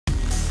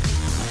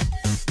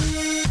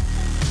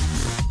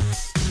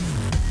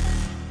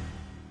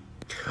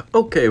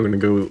Okay, we're gonna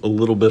go a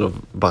little bit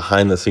of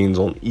behind the scenes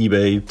on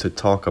eBay to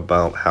talk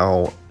about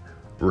how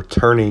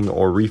returning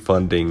or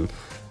refunding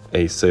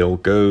a sale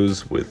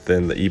goes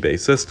within the eBay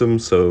system.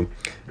 So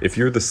if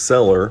you're the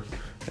seller,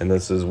 and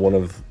this is one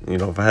of,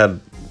 I've had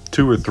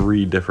 2 or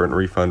 3 different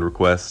refund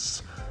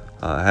requests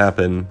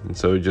happen, and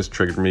so it just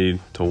triggered me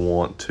to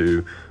want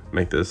to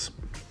make this,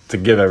 to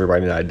give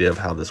everybody an idea of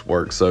how this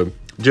works. So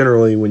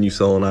generally when you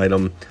sell an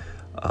item,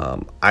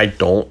 I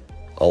don't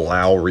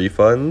allow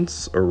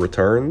refunds or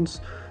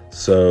returns.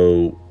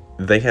 So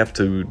they have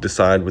to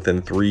decide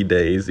within 3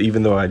 days.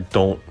 Even though I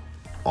don't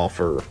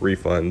offer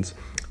refunds,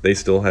 they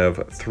still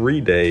have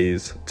 3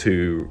 days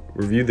to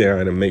review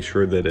the item, make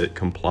sure that it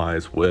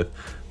complies with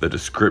the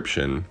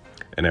description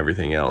and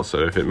everything else. So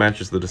if it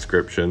matches the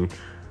description,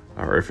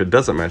 or if it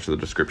doesn't match the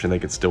description, they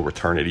can still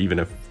return it even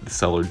if the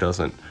seller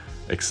doesn't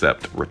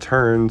accept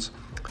returns.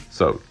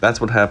 So that's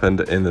what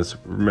happened in this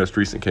most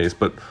recent case.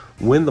 But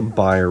when the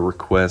buyer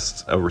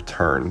requests a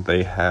return,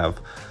 they have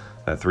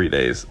that 3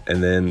 days,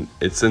 and then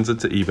it sends it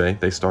to eBay.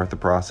 They start the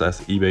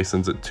process. eBay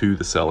sends it to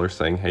the seller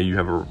saying, hey, you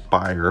have a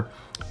buyer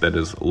that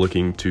is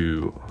looking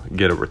to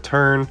get a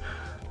return.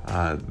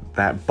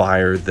 That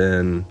buyer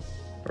then,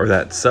 or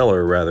that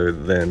seller rather,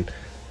 then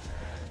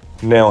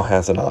now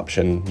has an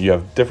option. You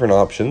have different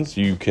options.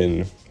 You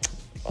can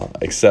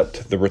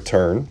accept the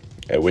return,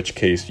 at which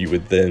case you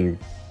would then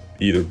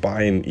either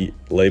buy a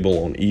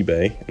label on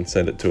eBay and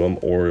send it to them,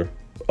 or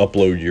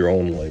upload your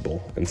own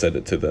label and send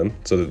it to them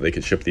so that they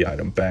can ship the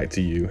item back to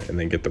you and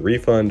then get the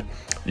refund.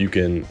 You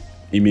can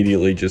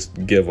immediately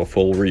just give a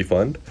full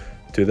refund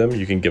to them.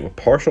 You can give a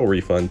partial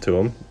refund to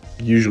them.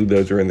 Usually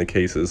those are in the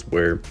cases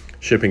where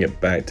shipping it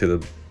back to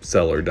the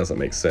seller doesn't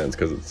make sense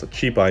because it's a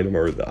cheap item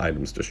or the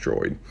item's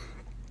destroyed.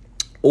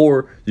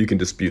 Or you can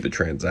dispute the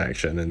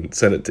transaction and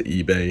send it to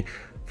eBay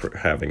for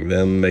having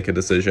them make a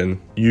decision.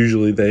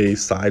 Usually they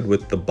side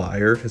with the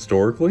buyer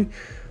historically,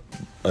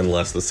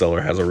 unless the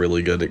seller has a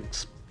really good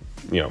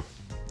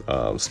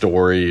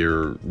story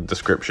or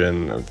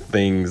description of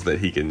things that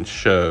he can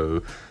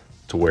show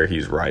to where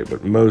he's right.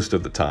 But most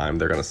of the time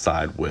they're going to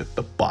side with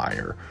the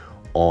buyer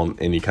on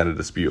any kind of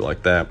dispute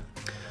like that.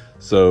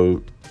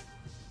 So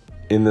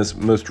in this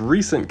most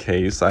recent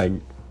case, I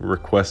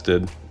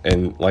requested,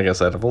 and like I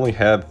said, I've only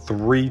had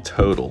 3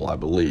 total, I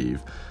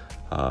believe,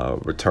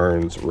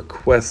 returns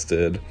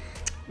requested.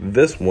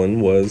 This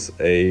one was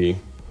a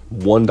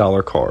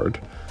 $1 card,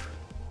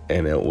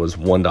 and it was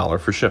 $1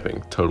 for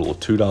shipping, total of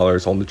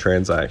 $2 on the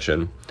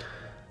transaction.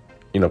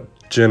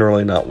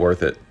 Generally not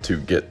worth it to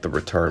get the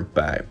return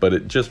back, but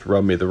it just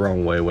rubbed me the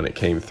wrong way when it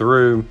came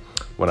through.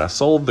 When I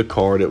sold the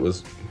card, it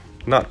was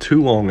not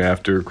too long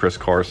after Chris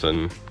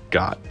Carson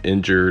got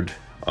injured,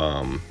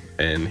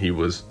 and he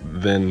was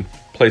then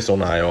placed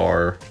on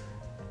IR,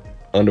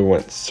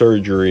 underwent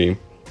surgery,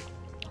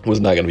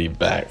 was not going to be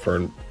back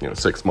for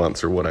 6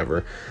 months or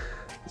whatever.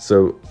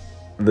 So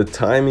the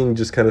timing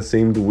just kind of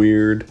seemed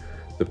weird.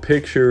 The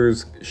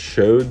pictures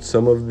showed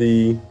some of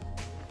the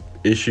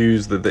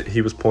issues that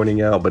he was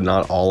pointing out, but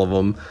not all of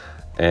them.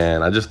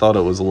 And I just thought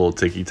it was a little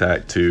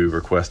ticky-tack to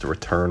request a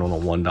return on a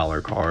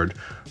 $1 card.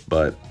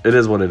 But it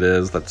is what it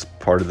is. That's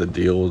part of the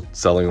deal.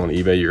 Selling on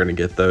eBay, you're going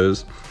to get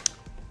those.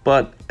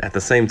 But at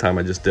the same time,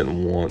 I just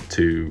didn't want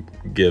to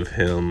give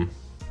him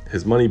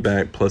his money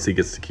back, plus he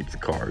gets to keep the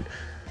card.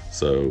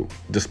 So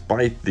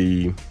despite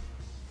the,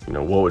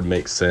 what would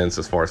make sense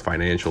as far as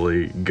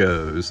financially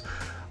goes,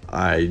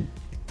 I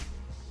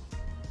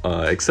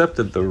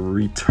accepted the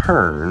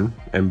return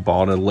and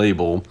bought a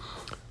label.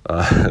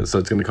 So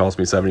it's going to cost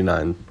me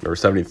 79 or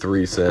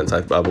 73 cents,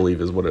 I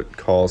believe is what it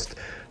cost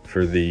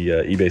for the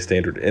eBay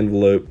standard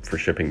envelope for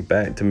shipping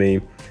back to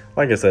me.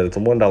 Like I said, it's a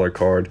 $1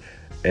 card,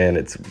 and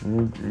it's,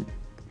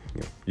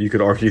 you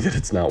could argue that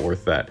it's not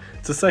worth that.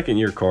 It's a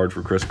 2nd-year card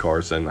for Chris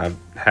Carson. I've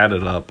had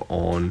it up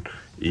on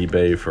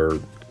eBay for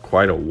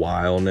quite a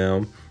while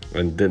now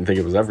and didn't think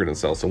it was ever going to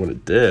sell. So when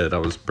it did, I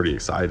was pretty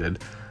excited.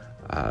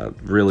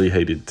 Really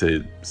hated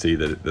to see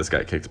that this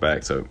got kicked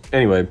back. So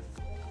anyway,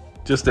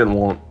 just kind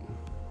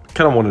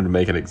of wanted to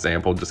make an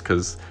example just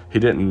because he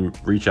didn't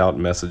reach out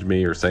and message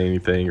me or say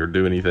anything or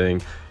do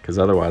anything, because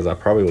otherwise I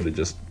probably would have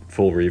just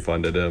full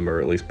refunded him,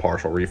 or at least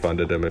partial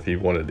refunded him if he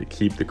wanted to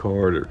keep the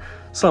card or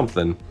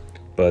something.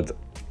 But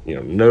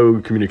no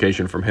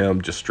communication from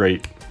him, just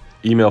straight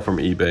email from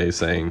eBay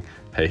saying,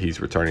 hey, he's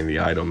returning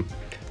the item.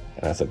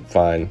 And I said,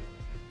 fine,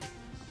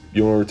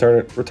 you want to return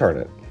it? Return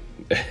it.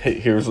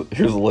 Here's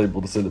a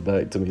label to send it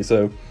back to me.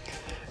 So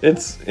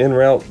it's en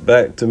route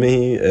back to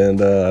me, and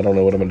I don't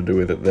know what I'm going to do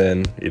with it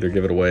then. Either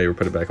give it away or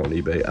put it back on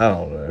eBay. I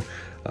don't know.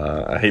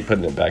 I hate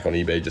putting it back on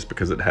eBay just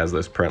because it has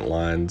those print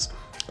lines.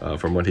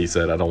 From what he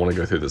said, I don't want to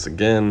go through this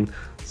again,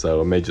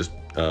 so I may just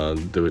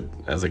do it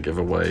as a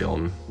giveaway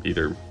on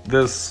either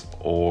this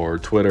or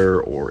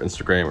Twitter or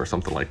Instagram or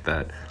something like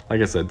that. Like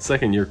I said,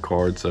 2nd-year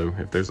card, so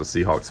if there's a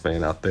Seahawks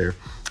fan out there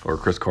or a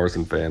Chris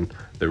Carson fan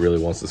that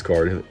really wants this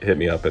card, hit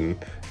me up, and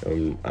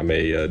I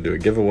may do a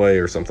giveaway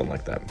or something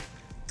like that.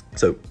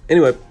 So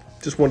anyway,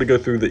 just want to go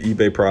through the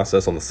eBay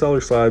process on the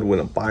seller side when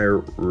a buyer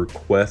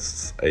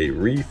requests a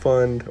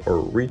refund or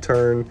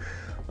return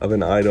of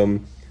an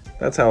item.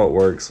 That's how it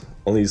works.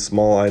 On these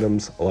small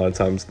items, a lot of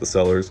times the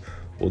sellers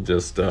will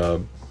just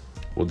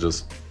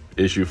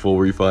issue full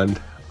refund.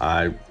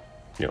 I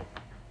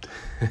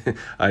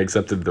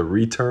accepted the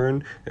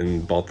return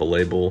and bought the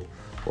label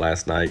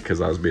last night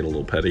because I was being a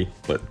little petty,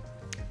 but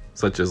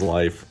such is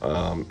life.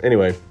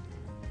 Anyway,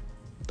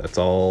 that's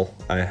all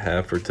I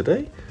have for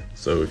today.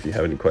 So if you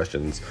have any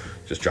questions,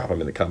 just drop them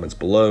in the comments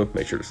below.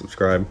 Make sure to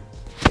subscribe,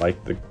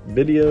 like the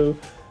video,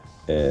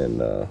 and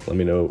let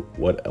me know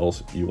what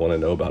else you want to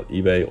know about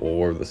eBay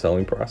or the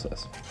selling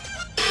process.